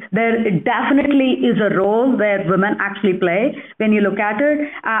 So there definitely is a role where women actually play when you look at it.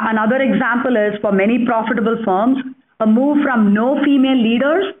 Another example is, for many profitable firms, a move from no female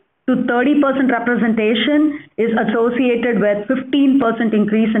leaders to 30% representation is associated with 15%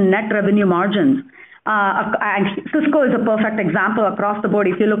 increase in net revenue margins. and Cisco is a perfect example across the board.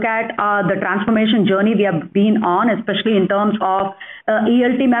 If you look at the transformation journey we have been on, especially in terms of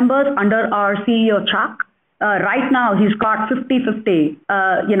ELT members under our CEO Chuck, right now he's got 50-50,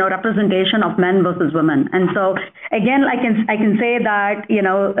 representation of men versus women. And so again, I can say that,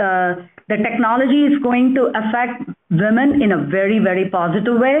 the technology is going to affect women in a very, very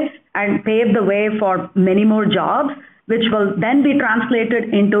positive way and pave the way for many more jobs, which will then be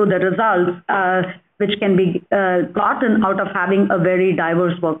translated into the results, which can be gotten out of having a very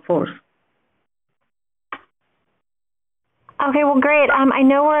diverse workforce. Okay, well, great. I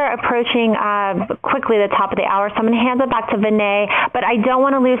know we're approaching quickly the top of the hour, so I'm going to hand it back to Vinay, but I don't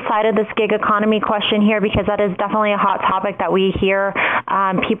want to lose sight of this gig economy question here because that is definitely a hot topic that we hear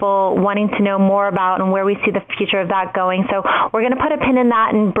people wanting to know more about and where we see the future of that going. So we're going to put a pin in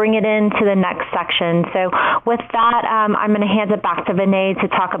that and bring it into the next section. So with that, I'm going to hand it back to Vinay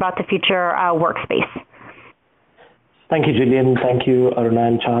to talk about the future workspace. Thank you, Gillian. Thank you, Aruna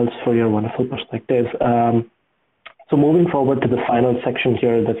and Charles, for your wonderful perspectives. So moving forward to the final section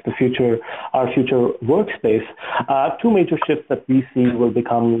here, that's our future workspace. Two major shifts that we see will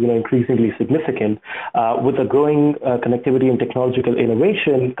become increasingly significant. With the growing connectivity and technological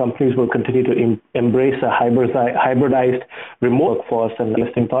innovation, companies will continue to embrace a hybridized remote workforce, and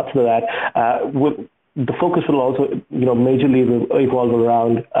listening thoughts to that. The focus will also, majorly evolve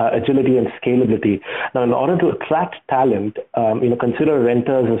around agility and scalability. Now, in order to attract talent, consider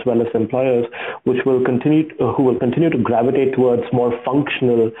renters as well as employers, who will continue to gravitate towards more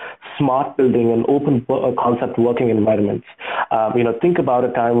functional, smart building and open concept working environments. Think about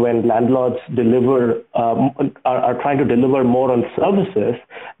a time when landlords are trying to deliver more on services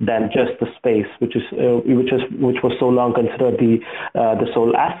than just the space, which was so long considered the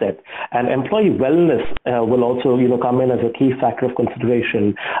sole asset. And employee wellness will also, come in as a key factor of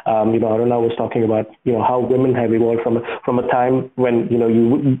consideration. Aruna was talking about, how women have evolved from a time when,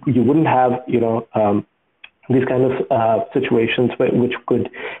 you wouldn't have, these kind of situations which could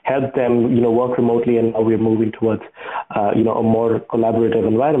help them, work remotely, and now we're moving towards, a more collaborative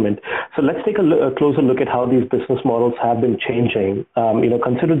environment. So let's take a closer look at how these business models have been changing.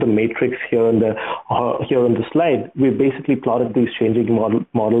 Consider the matrix here on the slide. We basically plotted these changing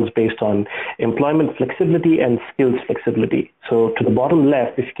models based on employment flexibility and skills flexibility. So to the bottom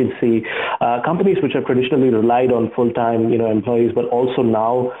left, if you can see, companies which have traditionally relied on full-time, employees, but also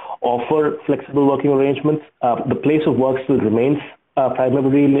now offer flexible working arrangements. The place of work still remains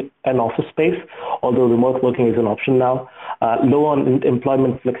primarily an office space, although remote working is an option now. Low on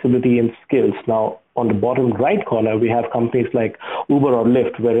employment flexibility and skills. Now, on the bottom right corner, we have companies like Uber or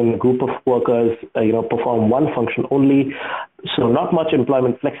Lyft, wherein a group of workers, perform one function only. So not much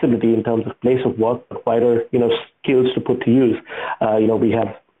employment flexibility in terms of place of work, but wider, skills to put to use. We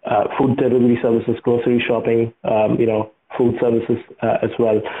have food delivery services, grocery shopping, food services as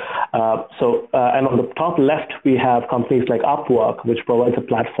well. And on the top left, we have companies like Upwork, which provides a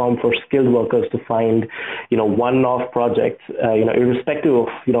platform for skilled workers to find, one-off projects, irrespective of,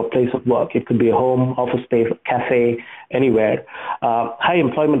 place of work. It could be a home, office space, cafe, anywhere. High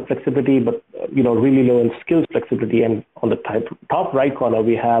employment flexibility, but, really low in skills flexibility. And on the top right corner,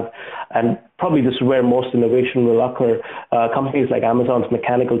 we have, and probably this is where most innovation will occur, companies like Amazon's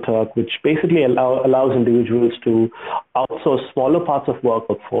Mechanical Turk, which basically allows individuals to outsource smaller parts of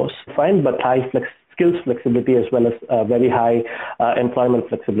workforce, fine, but high skills flexibility as well as very high employment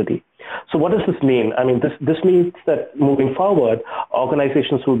flexibility. So what does this mean? I mean, this means that moving forward,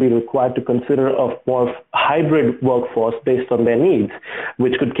 organizations will be required to consider a more hybrid workforce based on their needs,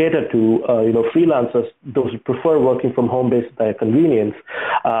 which could cater to freelancers, those who prefer working from home based on their convenience,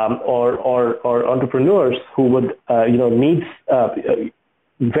 or entrepreneurs who would needs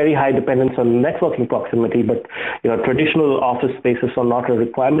very high dependence on networking proximity, but traditional office spaces are not a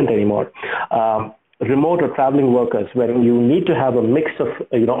requirement anymore. Remote or traveling workers, where you need to have a mix of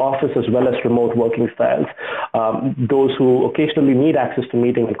office as well as remote working styles. Those who occasionally need access to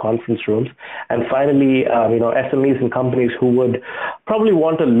meeting and conference rooms, and finally, SMEs and companies who would probably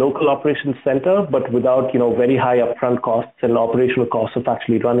want a local operations center, but without very high upfront costs and operational costs of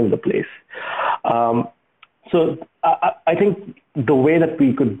actually running the place. So I think the way that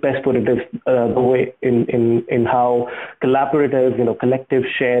we could best put it is the way in how collaborative, collective,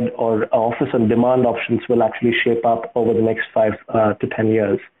 shared, or office on demand options will actually shape up over the next 5 to 10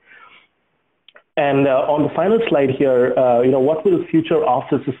 years. And on the final slide here, what will future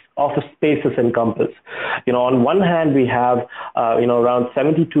office spaces encompass? On one hand, we have, around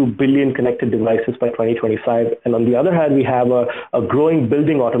 72 billion connected devices by 2025. And on the other hand, we have a growing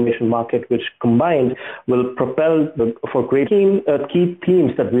building automation market, which combined will propel for great key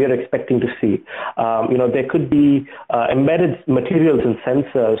themes that we are expecting to see. There could be embedded materials and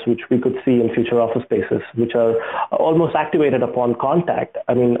sensors, which we could see in future office spaces, which are almost activated upon contact.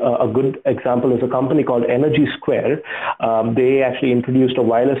 I mean, a good example is a company called Energy Square. They actually introduced a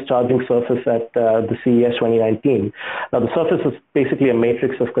wireless charging surface at the CES 2019. Now, the surface is basically a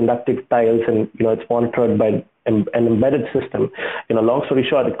matrix of conductive tiles, and it's monitored by an embedded system. Long story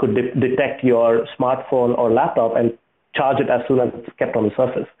short, it could detect your smartphone or laptop and charge it as soon as it's kept on the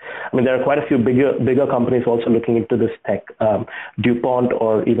surface. I mean, there are quite a few bigger companies also looking into this tech, DuPont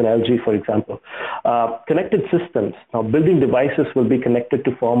or even LG, for example. Connected systems. Now, building devices will be connected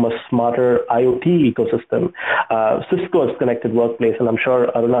to form a smarter IoT ecosystem. Cisco's Connected Workplace, and I'm sure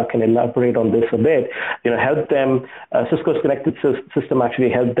Aruna can elaborate on this a bit, help them, Cisco's Connected System actually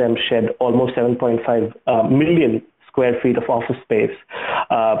helped them shed almost 7.5 million square feet of office space,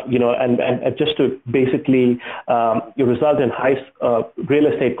 and just to basically result in high real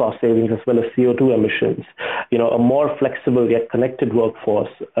estate cost savings as well as CO2 emissions, a more flexible yet connected workforce,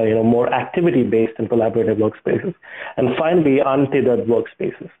 more activity-based and collaborative workspaces. And finally, untethered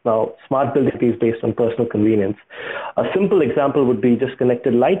workspaces. Now, smart building is based on personal convenience. A simple example would be just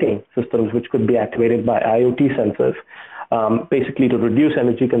connected lighting systems, which could be activated by IoT sensors, basically to reduce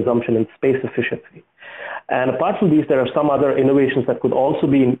energy consumption and space efficiency. And apart from these, there are some other innovations that could also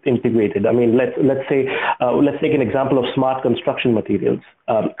be integrated. I mean, let's take an example of smart construction materials.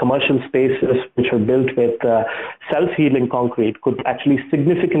 Commercial spaces which are built with self-healing concrete could actually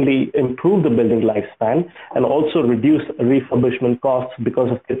significantly improve the building lifespan and also reduce refurbishment costs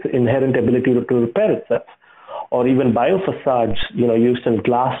because of its inherent ability to repair itself. Or even biofacades, used in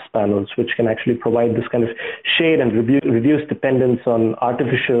glass panels, which can actually provide this kind of shade and reduce dependence on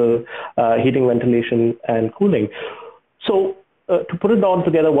artificial heating, ventilation, and cooling. So to put it all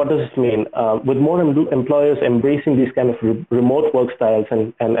together, what does this mean? With more employers embracing these kind of remote work styles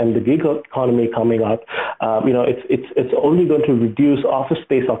and the gig economy coming up, it's only going to reduce office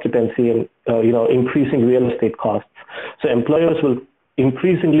space occupancy and increasing real estate costs. So employers will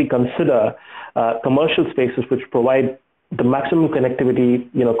increasingly consider commercial spaces which provide the maximum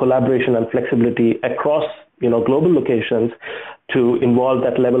connectivity, collaboration and flexibility across, global locations to involve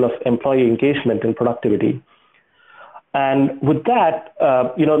that level of employee engagement and productivity. And with that,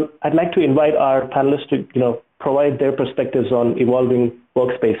 I'd like to invite our panelists to, provide their perspectives on evolving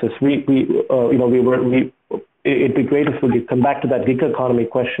workspaces. It'd be great if we could come back to that gig economy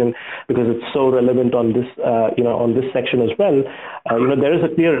question because it's so relevant on this, on this section as well. There is a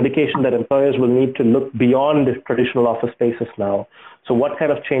clear indication that employers will need to look beyond the traditional office spaces now. So what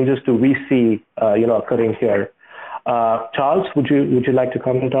kind of changes do we see, occurring here? Charles, would you like to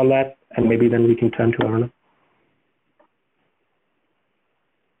comment on that? And maybe then we can turn to Aruna.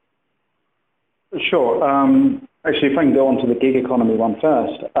 Sure. Actually, if I can go on to the gig economy one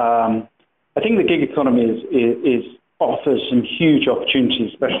first. I think the gig economy offers some huge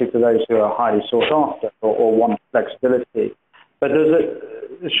opportunities, especially for those who are highly sought after or want flexibility. But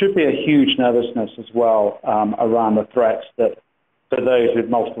there should be a huge nervousness as well around the threats that for those with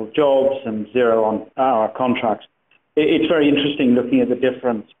multiple jobs and zero-hour contracts. It's very interesting looking at the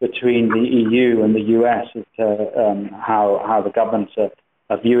difference between the EU and the US as to how the governments are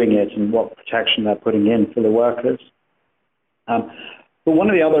viewing it and what protection they're putting in for the workers. But one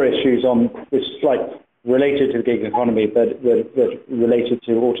of the other issues which is related to the gig economy, but related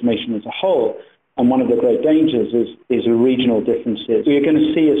to automation as a whole, and one of the great dangers is regional differences. So you're going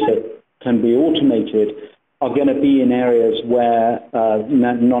to see as it can be automated are going to be in areas where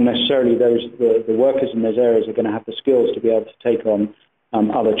not necessarily the workers in those areas are going to have the skills to be able to take on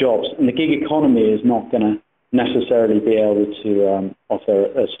other jobs. And the gig economy is not going to necessarily be able to offer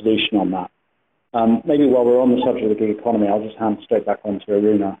a solution on that. Maybe while we're on the subject of the gig economy, I'll just hand straight back on to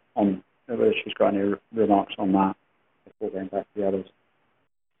Aruna on whether she's got any remarks on that before going back to the others.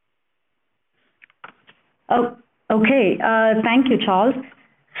 Oh, okay. Thank you, Charles.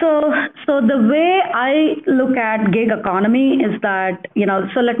 So the way I look at gig economy is that,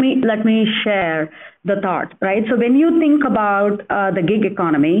 so let me share the thought, right? So when you think about the gig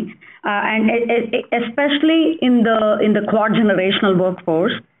economy, and especially in the quad generational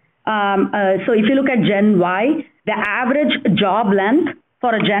workforce, so if you look at Gen Y, the average job length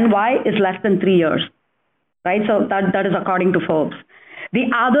for a Gen Y is less than 3 years, right? So that is according to Forbes. The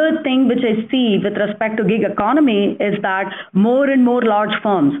other thing which I see with respect to gig economy is that more and more large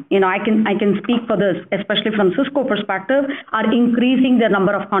firms, I can speak for this, especially from Cisco perspective, are increasing their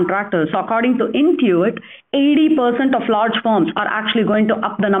number of contractors. So according to Intuit, 80% of large firms are actually going to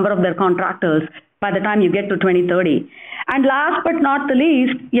up the number of their contractors by the time you get to 2030. And last but not the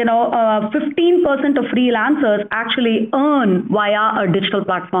least, 15% of freelancers actually earn via a digital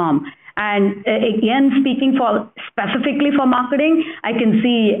platform. And again, speaking specifically for marketing, I can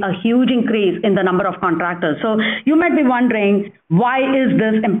see a huge increase in the number of contractors. So you might be wondering, why is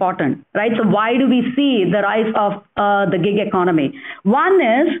this important, right? So why do we see the rise of the gig economy? One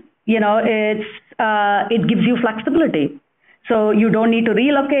is, it gives you flexibility. So you don't need to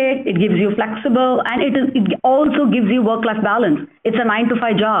relocate. It gives you flexible, and it also gives you work-life balance. It's a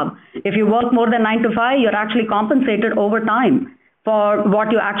 9-to-5 job. If you work more than 9 to 5, you're actually compensated over time for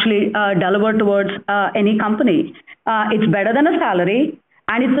what you actually deliver towards any company. It's better than a salary,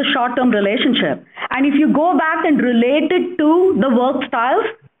 and it's a short-term relationship. And if you go back and relate it to the work styles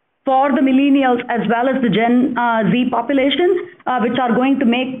for the millennials as well as the Gen Z population, which are going to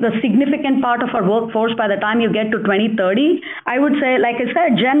make the significant part of our workforce by the time you get to 2030, I would say, like I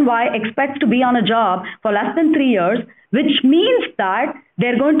said, Gen Y expects to be on a job for less than 3 years, which means that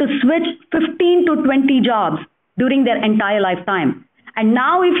they're going to switch 15 to 20 jobs during their entire lifetime. And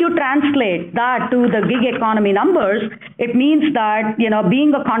now if you translate that to the gig economy numbers, it means that,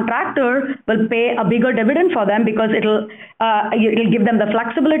 being a contractor will pay a bigger dividend for them because it'll give them the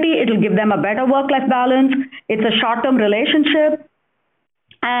flexibility, it'll give them a better work-life balance, it's a short-term relationship,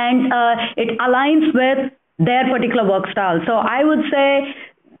 and it aligns with their particular work style. So I would say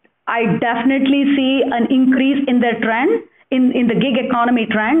I definitely see an increase in their trend, in the gig economy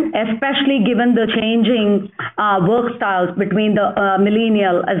trend, especially given the changing work styles between the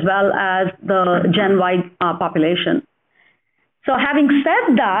millennial as well as the Gen Y population. So having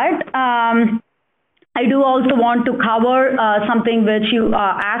said that, I do also want to cover something which you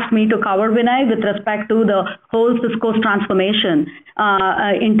asked me to cover, Vinay, with respect to the whole Cisco's transformation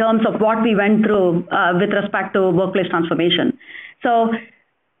in terms of what we went through with respect to workplace transformation. So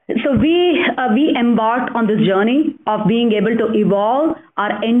we embarked on this journey of being able to evolve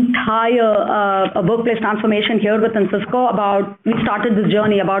our entire workplace transformation here within Cisco. We started this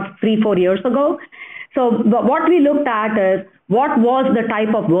journey about 3-4 years ago. So what we looked at is what was the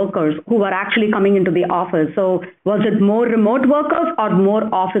type of workers who were actually coming into the office. So was it more remote workers or more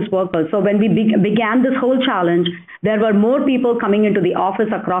office workers? So when we began this whole challenge, there were more people coming into the office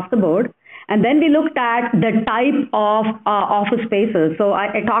across the board. And then we looked at the type of office spaces. So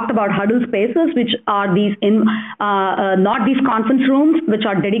I talked about huddle spaces, which are these not these conference rooms, which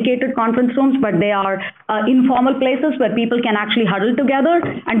are dedicated conference rooms, but they are informal places where people can actually huddle together.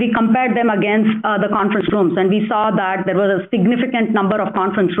 And we compared them against the conference rooms. And we saw that there was a significant number of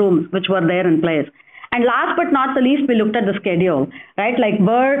conference rooms which were there in place. And last but not the least, we looked at the schedule, right? Like,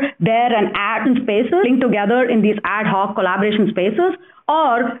 were there an ad spaces linked together in these ad hoc collaboration spaces,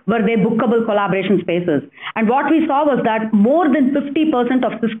 or were they bookable collaboration spaces? And what we saw was that more than 50%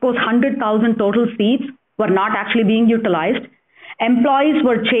 of Cisco's 100,000 total seats were not actually being utilized. Employees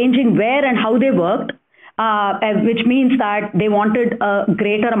were changing where and how they worked, which means that they wanted a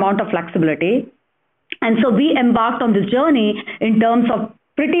greater amount of flexibility. And so we embarked on this journey in terms of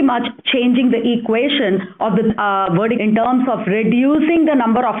pretty much changing the equation of the verdict in terms of reducing the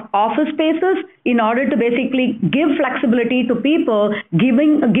number of office spaces in order to basically give flexibility to people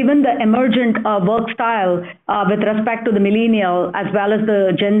given the emergent work style with respect to the millennial as well as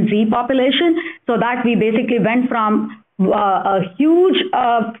the Gen Z population, so that we basically went from a huge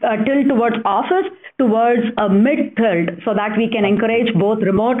tilt towards office towards a mid-tilt so that we can encourage both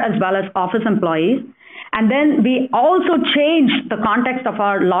remote as well as office employees. And then we also changed the context of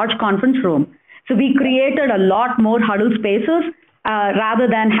our large conference room. So we created a lot more huddle spaces rather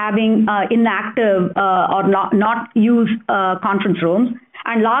than having inactive or not used conference rooms.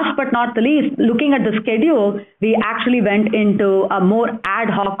 And last but not the least, looking at the schedule, we actually went into more ad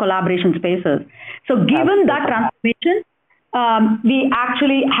hoc collaboration spaces. So given that transformation, we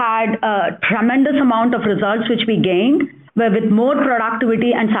actually had a tremendous amount of results which we gained with more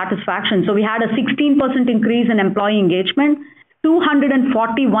productivity and satisfaction. So we had a 16% increase in employee engagement,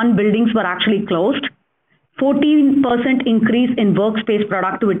 241 buildings were actually closed, 14% increase in workspace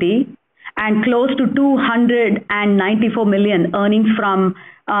productivity, and close to 294 million earnings from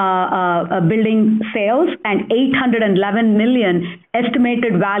building sales, and 811 million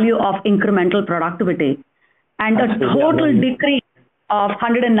estimated value of incremental productivity, and a total decrease of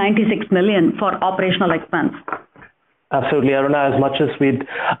 196 million for operational expense. Absolutely, Aruna. As much as we'd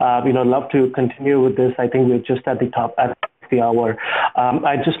love to continue with this, I think we're just at the the hour.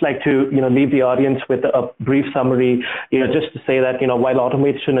 I'd just like to, leave the audience with a brief summary, just to say that, while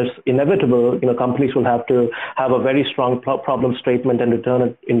automation is inevitable, companies will have to have a very strong problem statement and return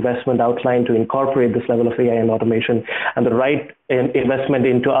on investment outline to incorporate this level of AI and automation, and the right investment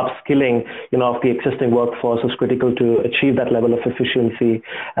into upskilling, of the existing workforce is critical to achieve that level of efficiency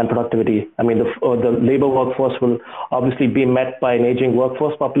and productivity. I mean, the labor workforce will obviously be met by an aging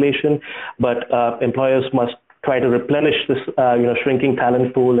workforce population, but employers must try to replenish this, shrinking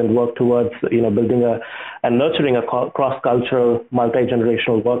talent pool and work towards, building and nurturing a cross-cultural,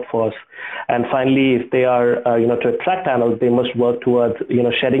 multi-generational workforce. And finally, if they are, to attract talent, they must work towards,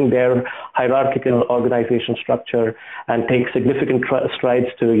 shedding their hierarchical organization structure and take significant strides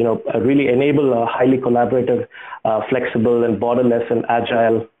to, really enable a highly collaborative, flexible, and borderless and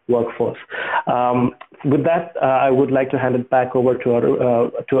agile workforce. With that, I would like to hand it back over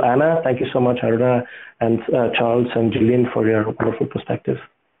to Anna. Thank you so much, Aruna, and Charles and Gillian, for your wonderful perspectives.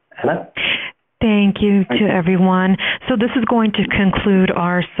 Anna? Thank you to everyone. So this is going to conclude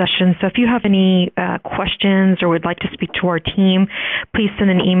our session. So if you have any questions or would like to speak to our team, please send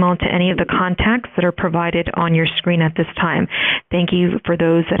an email to any of the contacts that are provided on your screen at this time. Thank you for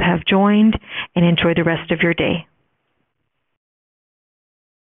those that have joined, and enjoy the rest of your day.